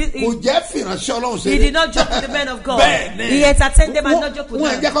 He- kò jẹ́ fìránṣẹ́ Ọlọ́run ṣeré. He did not joke with the men of God. Bẹ́ẹ̀ni. He entertained them and not joke with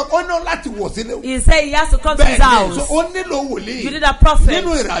Wọ́n them. ẹ̀jẹ̀ kan ó ná láti wọ̀ sílé. He said he has to come to his Bẹ́ẹ̀ni house. so ó nílò wòlíì. You need a prophet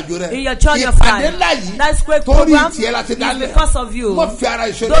nínú ìrìnàjò rẹ̀. in your journey of Ìpàdé life. ńlá yìí. That's great torí program. tiẹ̀ láti It's dálẹ̀. because of you. Mo fi ara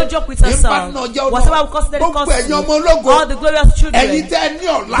ìṣeré. Don't joke with yourself. Whatever we consider it Gbogbo costs ẹ̀yin you. ọmọ ológo. All the glorious children. Ẹ̀yin tẹ́ ní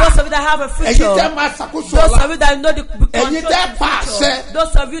ọ̀la. Those of you that have a future. Ẹ̀yin tẹ́ máa ṣàkóso Those ọ̀la. of you that know the control Ẹ̀yin of tẹ́ the future. pàṣẹ.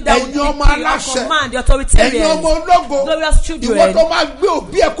 Those of you that will Ẹ̀yin be ọmọ the aláṣẹ. command, the Ẹ̀yin authoritarian. ọmọ ológo. Glorious children. Ìwọ tó máa gbé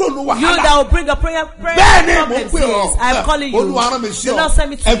òbí ẹ̀ kúrò ní You wàhálà. that will bring a prayer Bẹ́ẹ̀ni mo problems. pè ọ́. Yes, I'm calling you. Olúwa rán mi sí The ọ. Lord sent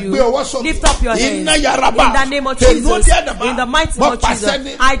me to Ẹ you. gbé ọwọ́ sókè. Lift up your hands. Iná yàrá bá. In the name of Tèlú Jesus. díẹ̀ dàbà. In the mighty Mo name of Jesus. pàṣẹ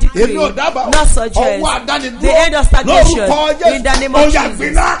ní. I decree. Èmi ò dábàá. Not suggest. Ọwọ́ àdánidúró. The end of stagnation. Lórúkọ Jésù. In the name of Ó yá Jesus.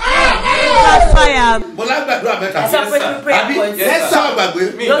 gbiná. God fire. Mo lágbàdúrà mẹ́ta. Yes, sir. Àbí ẹ sá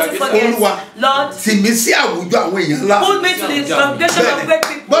àgbàgbé. Don't forget. Olúwa Lord, tì mí sí àwùjọ àwọn èèyàn ńlá. put me to the congregation of great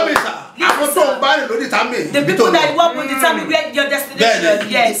people. Gbọ́ mi sà, àwọn tó ń bá rìn lórí ìta mi. The people that you work with determine where your destination.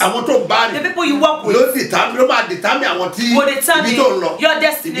 Bẹ́ẹ̀ni, Yes. àwọn tó ń bá The rìn. people you work with Ló determine ló máa determine àwọn tí will determine ibi tó ń lọ. your Ibi tí ayé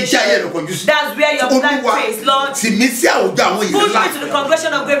destination. rẹ̀ kọjú sí. That's where your plan Olúwa face, Lord. tì mí sí àwùjọ àwọn èèyàn Push ńlá. me to the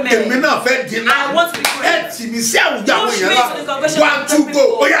congregation of great Èmi men. náà fẹ́ di ńlá. I want to be great. Ẹ tì mí sí àwùjọ àwọn Push èèyàn me ńlá. to the congregation One, of two, great go.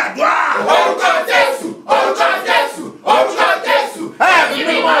 people. Ó yá àdúrà. Orúkọ Jésù, orúkọ Jésù, orúkọ Jésù. Ẹ̀mí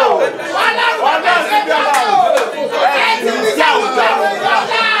mímọ́ o. Ọlọ́run sí bí ọba o. Ẹ̀mí mi sí àwùjọ àwọn èèyàn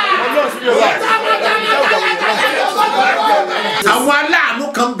ńlá. Ọlọ́run sí bí ọba o. Àwọn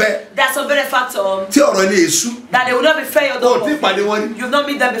aláàánú kan bẹ That's a benefactor tí ọ̀rọ̀ ilé èṣù. that they will not be fair O or ti pàdé wọn rí. You've not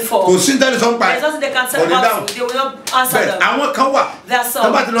met them before. Kò sí nítorí sọ́n pa There's ẹ̀. nothing they can say Kò ní about dáhùn. you. They will not answer Bẹ́ẹ̀ them. àwọn kan wà. There are some. Tó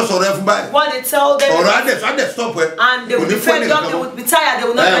bá ti lọ sọ̀rọ̀ ẹ fún báyìí. When they tell them Ọ̀rọ̀ adẹ̀ stop ẹ. and they Kò will ní be fún fed ẹnìkan up, they kan. will be tired, they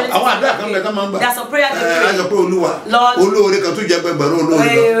will not benefit. Àwọn àdúrà kan bẹ ká máa ń gbà. There's some prayer they Á sọ pray. pé Olúwa. Lord. Olóore kan tó jẹ gbẹgbẹ̀rún olóore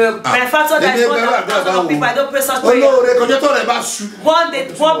lọ. Benefactor that is more than thousands of people. I don't pray such prayer. Olóore kan tó rẹ̀ bá sú. One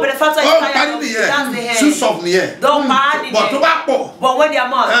benefactor is Ó tired. parí That's the nìyẹn. Sú head. sọ̀f nìyẹn. Don't mind Bọ̀ tó it. bá pọ̀. But when they are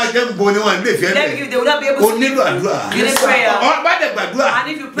much, Ẹ jẹ́ bo ni wọn ilé ìfẹ́ let me give you, they will not be able O to. nílò àdúrà. You need prayer. Ọ bá dẹ̀ gbàdúrà. And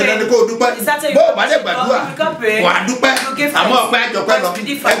if you pray, Dandan ni kó o dúpẹ́. it's certain Bó o bá dẹ̀ gbàdúrà. you can't pray. Wà á dúpẹ́. You give Àmọ́ thanks. ọpẹ́ àjọpẹ́ lọ. But you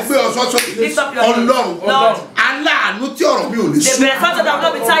give thanks. Ẹ gbé ọ̀ṣọ́ sókè. Lift up your hands. Ọlọ́run. Lord. Aláàánú tí ọ̀rọ̀ mi ò lè The sú. benefactor that will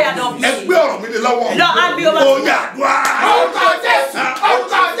not be tired of Ẹ me. gbé ọ̀rọ̀ mi lé lọ́wọ́. Lord, hand me over Ó to yá àdúrà. Orúkọ Jésù,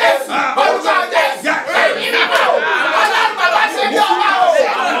 orúkọ Jésù, orúkọ Jésù. Ẹ̀mí mímọ́ o. Ọlọ́run bàbá ṣe bí ọba o.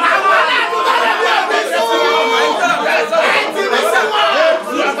 Àwọn aláàánú bàbá bí ọba ṣe bí ọba o. Ẹ ti mi sí wọn.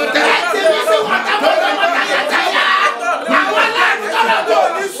 Ẹ ti mi sí wọn. Táwọn ọmọ tayàtayà. Àwọn aláàánú bàbá bí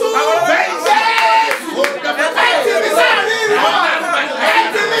òní sùn. Jésù. Ẹ ti mi sáàrin wọn. Ẹ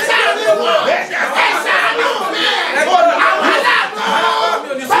ti mi sáàrin wọn. Ẹ ṣàánú mi. Àwọn aláàánú bàbá bí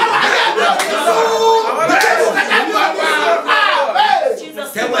òní sùn. Jésù kẹ̀kẹ́ bí òní sùn.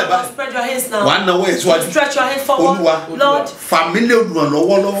 Jesus, spread your hands now. Wà á náwó ẹ̀ síwájú. Stretch your hands forward. Olúwa. Lord, family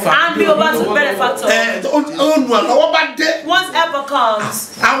olùrànlọ́wọ́ lọ́wọ́. Hand me over to the benefactor. Olùrànlọ́wọ́ bá dé. Once helper comes,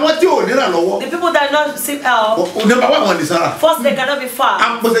 àwọn tí ò ní ìrànlọ́wọ́. the people that not receive help, Number one wọn ní sára. first they cannot be far.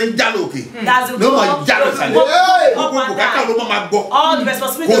 Àpòsè ń já lókè. That's the Ló máa já lọ sàlẹ̀. Gbogbo bùkátà ló máa gbọ́. all the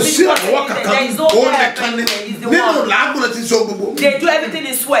responsibility Kò of sí the ìrànlọ́wọ́ there kankan. is no Ó help nìkan ni. anywhere. He's the Nínú one. làágùn ti sọ gbogbo. They do everything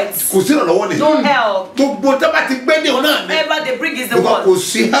in sweat. Kò sí ìrànlọ́wọ́ ni. No help. Gbogbo tó bá ti gbé ní òun náà ni. Whatever they bring is the Because one. kò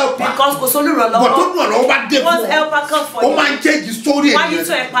sí helper. Because kò sólù ràn Bọ̀ tó lọ́wọ́. olùrànlọ́wọ́ bá dé fún Once ọ. helper comes for Ó you, máa ń change story why you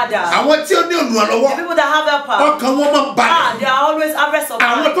to ẹ̀. a padà? Àwọn tí ó ní olùrànlọ́wọ́. The people that have helper, Ọkàn wọn máa balẹ̀. they are always harvest of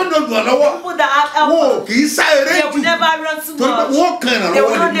Àwọn money. tó ní olùrànlọ́wọ́. People that have Wọn ò helper, kì í sá eré they jù. will never run too Torí pé much. wọ́n kan They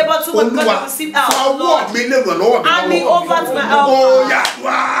will ìrànlọ́wọ́ not ni. labor too much because Olúwa they receive help. fọwọ́ Lord, mi lé ìrànlọ́wọ́ mi. hand me over to my helper. Ó yá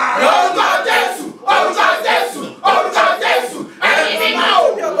wá. Orúkọ Jésù, orúkọ Jésù, orúkọ Jésù, ẹ̀mí mímọ́ o,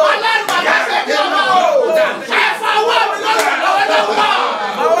 Ọlọ́run bàbá ṣe bí ọmọ o, ẹ fọwọ́ mi lọ́wọ́ lọ́wọ́.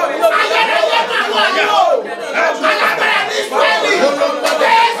 Ayẹyẹ máa wọ̀ yín o, alágbára ní Ísírẹ́lì,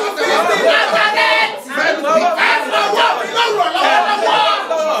 Jésù Kristi Nazareth, ẹ fọwọ́ mi lọ́wọ́ lọ́wọ́.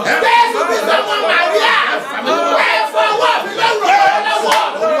 Jésù Kristi ọmọ Màríà, ẹ fọwọ́ mi lọ́wọ́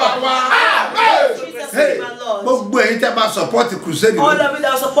lọ́wọ́. Gbogbo ẹ̀yin tẹ́ bá support crusade. All of you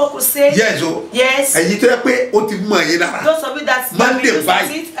that support crusade. Yes o. Yes. Ẹ̀yin tó yẹ pé ó ti mú ẹ̀yin lára. Those of you that Monday use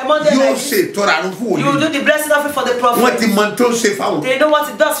báyìí it, a Monday yóò like ṣe this, ìtọ́ra àrùn fún you will do òní. the blessing of it for the prophet. Wọ́n ti mọ tó ń ṣe fáwọn. They know what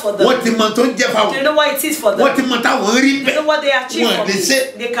it does for them. Wọ́n ti mọ tó ń jẹ́ fáwọn. They know what it is for them. Wọ́n ti mọ táwọn rí They bẹ́ẹ̀. know what they achieve Wọ́n for lè me.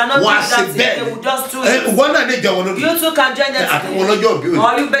 ṣe. They cannot do Wọ́n á that ṣe thing. bẹ́ẹ̀. They will just do it. Wọ́n náà lè jẹ́ wọn lórí. You too can join them Àtàwọn today. ọlọ́jọ́ bí òní.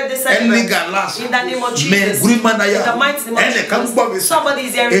 Or you better celebrate. Ẹni gàlásì. In the name of Mẹ Jesus. gúrímánayà. In the mighty name of Ẹnìkan Jesus. gbọ́ mi sá. Somebody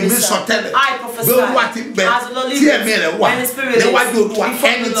is hearing Èmi me, sọ sir. tẹ́lẹ̀. I prophesy. Bí Olúwa ti bẹ As the Lord tí lives, ẹ̀mí rẹ̀ wà and his spirit is níwájú Olúwa before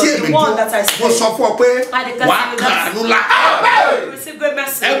ẹni the tí Lord, èmi the one dúró. that I Mo speak. sọ fún ọ pé I declare wà á to you kàn that ánú la. you receive great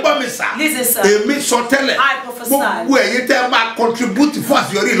mercy. Ẹ gbọ́ mi sá. Listen, sir. Èmi sọ tẹ́lẹ̀. I prophesy. Gbogbo ẹ̀yin tẹ́ máa contribute fún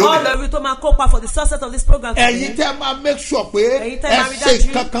àṣeyọrí All lónìí. of you to máa kópa for the success of this program today. Ẹ̀yin tẹ́ máa make sure pé Ẹ̀yin tẹ́ ẹ máa rí ṣe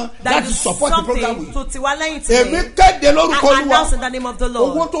dájú kankan that láti you support the program something yìí. to tiwa lẹ́yìn Èmi today. kéde lórúkọ I Olúwa. announce in the name of the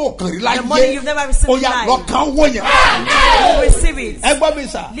Lord. Owó tó kàn rí The money láyé. you've never received Ó in yá life. lọ́kàn owó yẹn. You receive it. Ẹ gbọ́ mi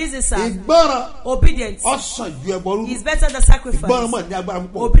sà. Listen, sir. Ìgbọràn Obedience ọ̀sán ju ẹbọ rú. is better than sacrifice. Ìgbọràn mọ̀ ní agbára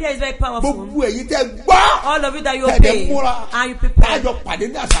púpọ̀. Obedience is very powerful. Gbogbo èyí tẹ́ gbọ́. All of you that you Tẹ̀lé obey múra. and you prepare Tájọ pàdé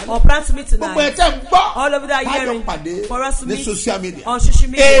ní àṣálẹ́. or plan to meet Gbogbo ẹ̀ tonight. tẹ́ gbọ́. All of you that are Tájọ hearing pàdé for us to ní meet social media. on social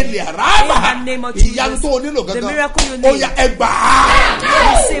media. Èlì àràbà. In the name of Ìyanu Jesus. tó o nílò The gangan. miracle you Ó need. yá ẹ gbà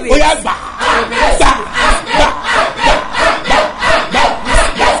á. Receive it. Ó yá gbà á. Gbà gbà gbà gbà gbà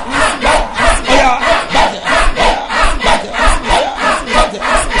gbà.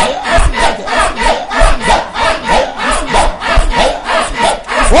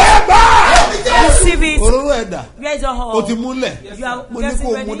 Ó yá bàjẹ́ bàjẹ́ Receive it. òróró ẹ̀dà Where is your hall? o ti múlẹ̀ You are mo ní getting kó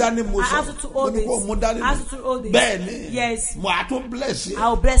o ready. mú dání mo I sọ ask you to mo hold ní it. kó o mú dání I ask you to hold it. bẹ́ẹ̀ ni Yes. mo á tún bless I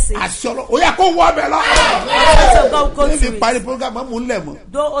will bless it. àṣẹ ọlọ́ o yà kó wọ ọbẹ̀ lọ. So God go to níbi it. parí program mú lẹ̀ mọ́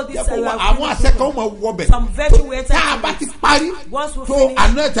Don't hold this. yẹ kó wọ àwọn àṣẹ kan mọ̀ wọ bẹ̀ Some virtue will enter tá a bá ti parí Once we tó finish,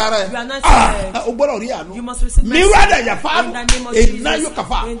 àná ẹ̀ta rẹ̀ you anoint yourself. o gbọ́dọ̀ rí àánú You must receive mercy. mi wá dẹ̀ yà fáánù In the name of iná Jesus. yóò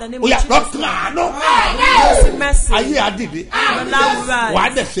kàfà In the name o yà of Jesus. lọ́kàn àánú Receive mercy. ayé àdìdì Your love will rise. wà á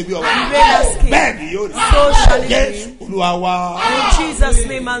dẹ̀ ṣe bí ọba You reign as king. bẹ́ẹ̀ ni yóò rí So shall it Jésù be. Olúwa wa. In Jesus'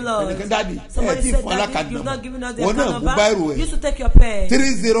 name, my Lord. Ẹnìkan dáàdi ẹ Somebody ti said fún that alákàdé you've not given us the wọn náà account kú báyìí number. ẹ You should take your pen.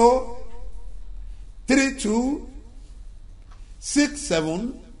 30 32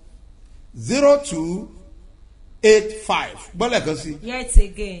 67 02 85 gbọ́dọ̀ kan sí. Yet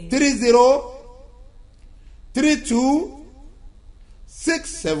again. 30 32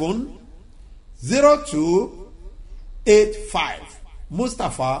 67 02 85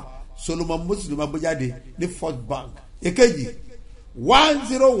 Mustapha Solomon Muslim agbejade ní First Bank èkejì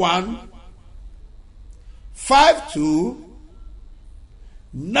 101 52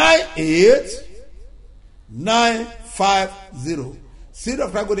 98 950 Seed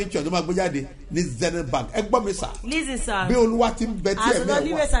of Christ Golden Church ló máa gbé jáde ní Zenith Bank ẹ gbọ́ mi sà. Listen, sir. bí Olúwa ti ń bẹ tí As ẹ̀mí the Lord ẹ̀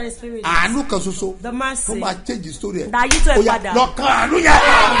lives wá and His Spirit. àánú kan ṣoṣo The mercy. tó máa change story ẹ̀ That you to a ó yá father. lọ́kàn àánú yẹn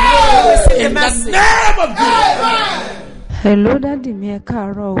Receive the in the mercy. name of Jesus. hello dádì mi ẹ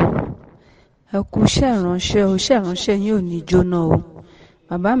káàárọ̀ o ẹ kú iṣẹ́ ìránṣẹ́ o iṣẹ́ ìránṣẹ́ yín ò ní jóná o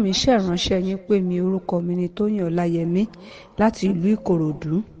bàbá mi iṣẹ́ ìránṣẹ́ yín pè mí orúkọ mi ni Tóyìn Ọláyẹmí láti ìlú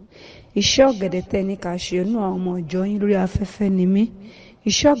Ìkòròdú iṣẹ́ ọ̀gẹ̀dẹ̀ tẹ́ ní ká ṣe inú àwọn ọmọ ìjọ yín lórí afẹ́fẹ́ ni mí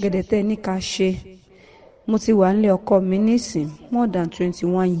iṣẹ́ ọ̀gẹ̀dẹ̀ tẹ́ ní ká ṣe mo ti wà nílé ọkọ mi nísìn more than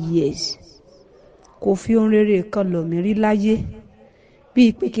 21 years kò fi ohun rere kan lọ̀ mí rí láyé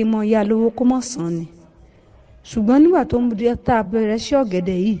bíi pé kí n mọ yá lówó kó mọ̀ san ni ṣùgbọ́n nígbà tó ń bu díẹ̀ tá a bẹ̀rẹ̀ sí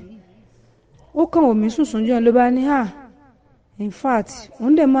ọ̀gẹ̀dẹ̀ yìí ó kàn wò mí sùnsùn jọ ló bá ní in fact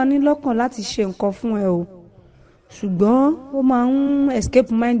òun dẹ̀ máa ní lọ́kàn láti ṣe nǹkan fún ẹ o ṣùgbọ́n ó máa ń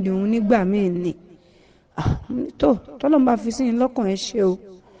escape mind òun nígbà míì ni tó tọ́lọ́run bá fi sí yín lọ́kàn ẹ ṣe o.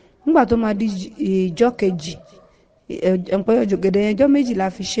 Nígbà tó máa di ìjọ́ kejì ẹ̀pẹ́ ọ̀jọ̀gẹ̀dẹ̀ yẹn ọjọ́ méjì la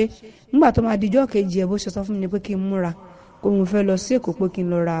fi ṣe. Nígbà tó máa di ìjọ́ kejì ẹ̀ bó ṣe sọ fún mi ni pé kí n múra kó mo fẹ́ lọ sí Èkó pé kí n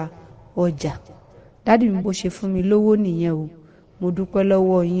lọ ra ọjà. Dádì mi bó ṣe fún mi lówó nìyẹn o. Mo dúpẹ́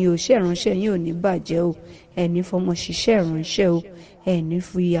lọ́wọ́ yín o, iṣẹ́ ìránṣẹ́ yín ò ní bàjẹ́ o, ẹ̀ní fọmọ ṣiṣẹ́ ìránṣẹ́ o, ẹ̀ní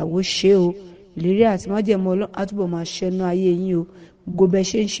fi ìyàwó ṣe o, ìlérí àti májẹ̀mú Ọlọ́run á túbọ̀ máa ṣẹnu ayé yín o. Gbogbo bẹ́ẹ̀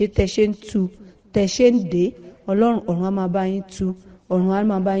ṣe ń ṣe tẹ́ ṣe ń tu tẹ́ ṣe ń dé Ọlọ́run ọ̀run á máa bá yín tu, ọ̀run á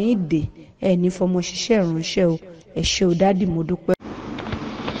máa bá yín dé, ẹ̀ní fọmọ ṣiṣẹ́ ìránṣẹ́ o. Ẹ ṣé o dádì, mo dúpẹ́.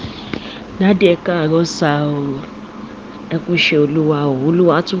 Dádì ẹ káàárọ̀ sá o, ẹ kú iṣẹ́ Olúwa o,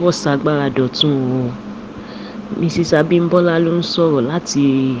 Olúwa túbọ̀ ṣàgbára dọ̀tun o. Mrs. Abímbọ́lá ló ń sọ̀rọ̀ láti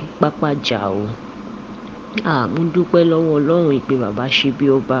Pápájà o. Mo dúpẹ́ lọ́wọ́ Ọlọ́run ìpè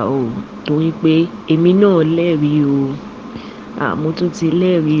Babasebioba o, torí pé èmi náà lẹ́rìí o. Mo tún ti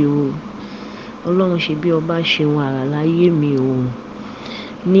lẹ́rìí o. Ọlọ́run Sebioba ṣeun àrà láyé mi o.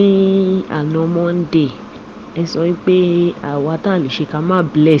 Ní àná Monday ẹ sọ pé àwa tá lè ṣe ká má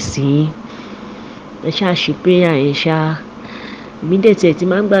bless yín. Ẹ ṣáà ṣe prayer yẹn ṣá. Mi dẹ̀ tiẹ̀ ti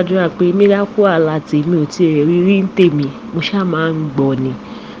máa ń gbàdúrà pé miracle alert mi ò tiẹ̀ rí ń tèmi, mo ṣáà máa ń gbọ́ ni.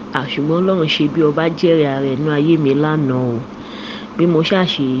 Ṣùgbọ́n Ọlọ́run Sebioba jẹ́rìí ara ẹ̀ nínú ayé mi lánàá o. Bí mo ṣáà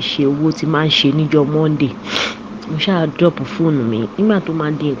ṣe owó tí máa ń ṣe níjọ́ Monday, mo ṣáà drop fóònù mi. Nígbà tó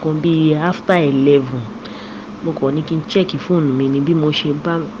máa di nǹkan bíi after 11, mo kàn ní kí n check fóònù mi ni bí mo ṣe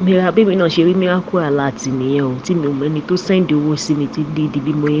bí mi náà ṣe rí miracle alert nìyẹn o, tí mi ò mọ ẹni tó send owó sí mi ti di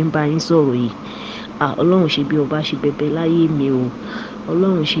bí mo yẹn ń bá yín sọ̀rọ̀ yìí. Ọlọ́run Sebioba ṣe bẹbẹ láyé mi o.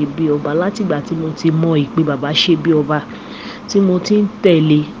 Ọlọ́run Sebioba látìgbà tí mo ti mọ ìpè Babasebioba tí mo ti ń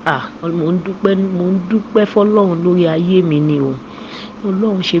tẹ̀lé, mo ń dúpẹ́ fọ́lọ́run lórí ayé mi ni o.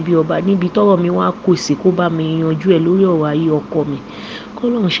 Ọlọ́run Sebioba níbi tọ́rọ̀ mi wá kò sí kó bá mi yanjú ẹ̀ lórí ọ̀rọ̀ ayé ọkọ mi.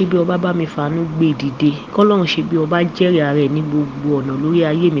 Kọ́lọ́run Sebioba bá mi fàánú gbé dìde. Kọ́lọ́run Sebioba jẹ́rìí ara ẹ̀ ní gbogbo ọ̀nà lórí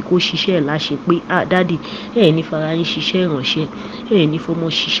ayé mi, kó ṣiṣẹ́ ẹ̀ láṣẹ pé dádì ẹ̀ ní fara yín ṣiṣẹ́ ìránṣẹ́, ẹ̀ ní fọmọ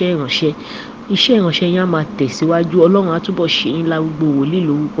ṣiṣẹ́ ìránṣẹ́. Iṣẹ́ ìránṣẹ́ yín á máa tẹ̀síwájú. Ọlọ́run á túbọ̀ ṣe yín lárúgbó wòlíì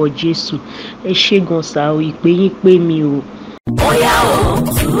lórúkọ Jésù. Ẹ ṣé gan sa o, ìpè yín pé mi o. Bóyá o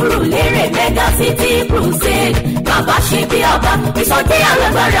Surulere Mega City Crusade Babasebioba ìsọjí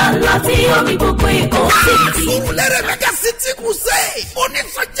alágbára ńlá tí omi gbogbo Èkó sí. Surulere Mega City Crusade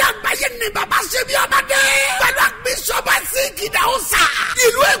onísọjí àgbáyé ni Babasebioba dé. Pẹ̀lú àgbésọ́ba sí Kìdáhùsà.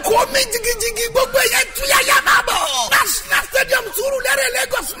 Ìlú Èkó mi jigijigi gbogbo ẹ̀yẹ tuyaya máa bọ̀. National Stadium Surulere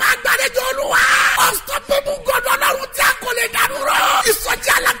Lagos máa gbàlejò Olúwa. Unstoppable God Ọlọ́run tí a kò lè dànù rọ̀. Ìsọjí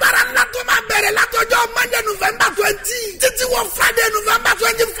alágbára ńlá tó máa bẹ̀rẹ̀ látọjọ́ Monday November 20 títí wọ Friday November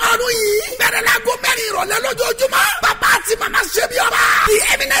 24 yìí. Bẹ̀rẹ̀ láago mẹ́rin ìrọ̀lẹ́ lójoojúmọ́. Bàbá àti màmá Sebioba. The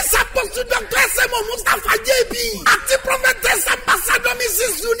eminence apostle Dr. S.M.O. Mustapha J.B. àti prophetess ambassador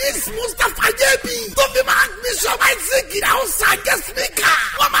Mrs. Eunice Mustapha J.B. tó fi máa Bishop Isaac Kìdáhùsà guest speaker.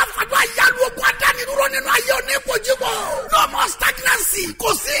 Wọ́n máa fàdúrà àyálù ogun adánidúró nínú ayé oníkojúbọ̀. No more stagnancy. Kò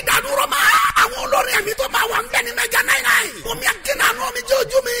sí ìdádúró mọ́. Àwọn olórin ẹ̀mí tó máa wà ń bẹ̀ ní Mega 99. Omi akínàánú omi jẹ́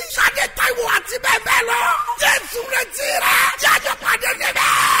ojú mi. Ṣadé Táíwò àti bẹ́ẹ̀ bẹ́ẹ̀ lọ. Jésù retí rẹ̀. Jájọ́ pàdé níbẹ̀.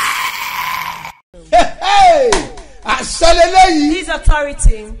 Àṣẹlélẹ́ yìí. His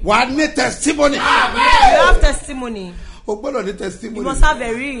authority. Wà á ní testimony. You have testimony. O gbọ́dọ̀ ní testimony. You must have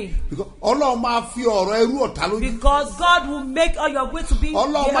a real. Ọlọ́run máa fi ọ̀rọ̀ ẹrú ọ̀tá lójú. Because God will make all your way to be.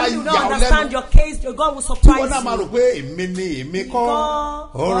 Ọlọ́run máa You yà don't ọ́ understand lẹ́nu. your case. God will surprise you. Tí wọ́n náà máa rò pé èmi ni èmi kọ́.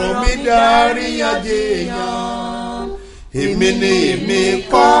 Ọ̀rọ̀ mi dárí yànjiyàn. Èmi ni èmi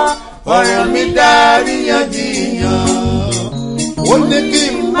kọ́. Ọ̀rọ̀ mi dárí yànjiyàn. Ó ní kí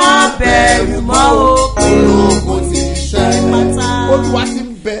n má bẹ̀rù mọ́ o. Ológun ti ṣẹ́. Olúwa ti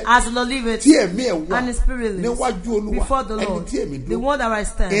bẹ. As the Lord liveth. Tí ẹ̀mí ẹ̀ wá. And his spirit lives. Níwájú Olúwa. Before the Ẹni Lord. tí èmi dúró. The one that I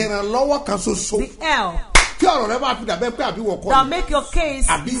stand. Ìrànlọ́wọ́ kan ṣoṣo. The help. Tí ọ̀rọ̀ rẹ máa fi dàbẹ́ pé àbí wọ̀ kọ́. That make your case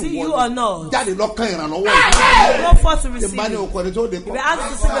Àbí see ìwọ you or not. Jáde lọ́kàn ìrànlọ́wọ́ yìí. Go forth to receive Ìbá ní it. okòrè tó dé kọ́. If you ask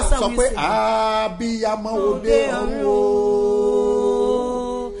to sing the song, Sọ you pé sing. abiyamọ òde ọ̀run o.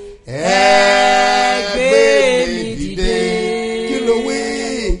 Ẹ gbé mi dìde. Kí ló wí?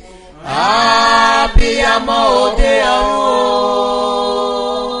 Abiyamọ òde ọ̀run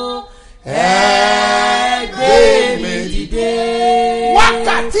o. Ẹ gbé mi dìde.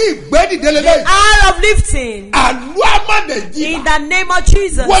 Wákàtí ìgbédìde lélẹ́yìn. Hour of lifting. Àná In the name of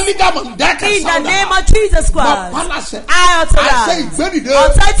Jesus. In the name of Jesus Christ. I utter that.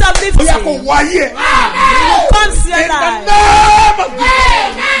 Authority of lifting. Come to your life.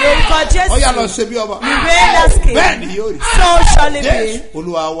 You reign as king. So shall it be.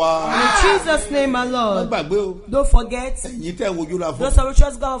 In Jesus' name, my Lord. Don't forget. Those who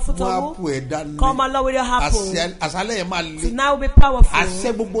trust God for football. Come along with your apple. Tonight will be powerful.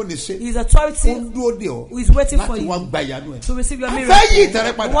 His authority who is waiting for you to receive your miracle.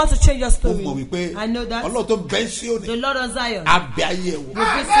 You want to change your story. I know that the Lord of Zion will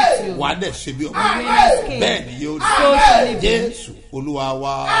visit you. So shall it be.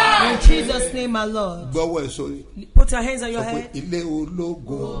 In Jesus' name, my Lord. Put your hands on your head.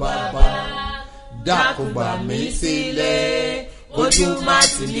 Ojú má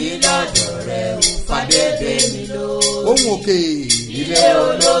ti ní lọ́dọ̀ rẹ̀ ò fàdédé mi lò. Ohun òkè ilé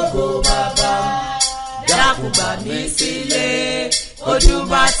ológo bàbá dákun gbà mí sílé. Ojú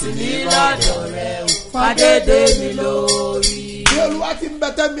má ti ní lọ́dọ̀ rẹ̀ ò fàdédé mi lórí.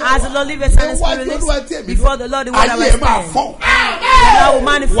 As the Lord lives and spirit before the Lord, the word of stand. The Lord will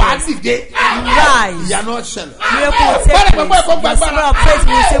manifest. Rise. Miracle will take place. The spirit of faith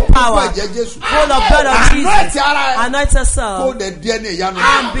will receive power. Full of blood of Jesus. Anoint yourself. And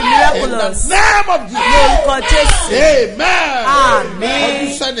be miraculous. Amen.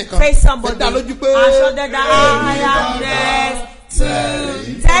 Face somebody and show them that I am there to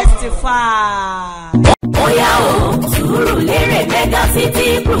testify. Oya o, Surulere Mega City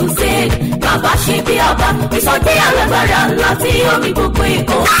Crusade, Babasebioba, ìsọjí alágbára ńlá tí omi gbogbo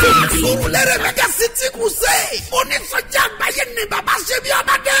Èkó sí. Surulere Mega City Crusade, onísọjí àgbáyé ni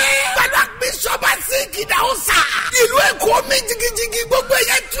Babasebioba dé. Pẹ̀lú àgbésọ̀bà sí Kìdáhùsà. Ìlú Èkó mi jigijigi gbogbo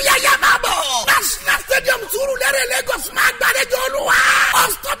ẹ̀yẹ tuyaya máa bọ̀. National Stadium Surulere Lagos máa gbàlejò Olúwa.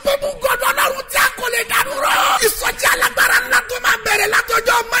 Unstoppable God Ọlọ́run tí a kò lè dànù rọ̀. Ìsọjí alágbára ńlá tó máa bẹ̀rẹ̀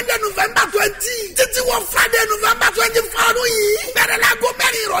látọjọ́ Monday November 20. Títí wọ Friday November 24 yìí. Bẹ̀rẹ̀ láago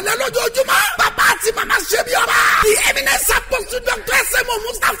mẹ́rin ìrọ̀lẹ́ lójoojúmọ́. Bàbá àti màmá Sebioba. The eminent apostle Dr. S.M.O.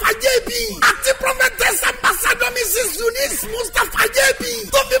 Mustapha J.B. àti prophetess ambassador Mrs. Eunice Mustapha J.B.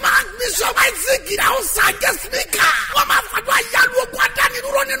 tó fi máa Bishop Isaac Ìdáhùnsá guest speaker. Wọ́n máa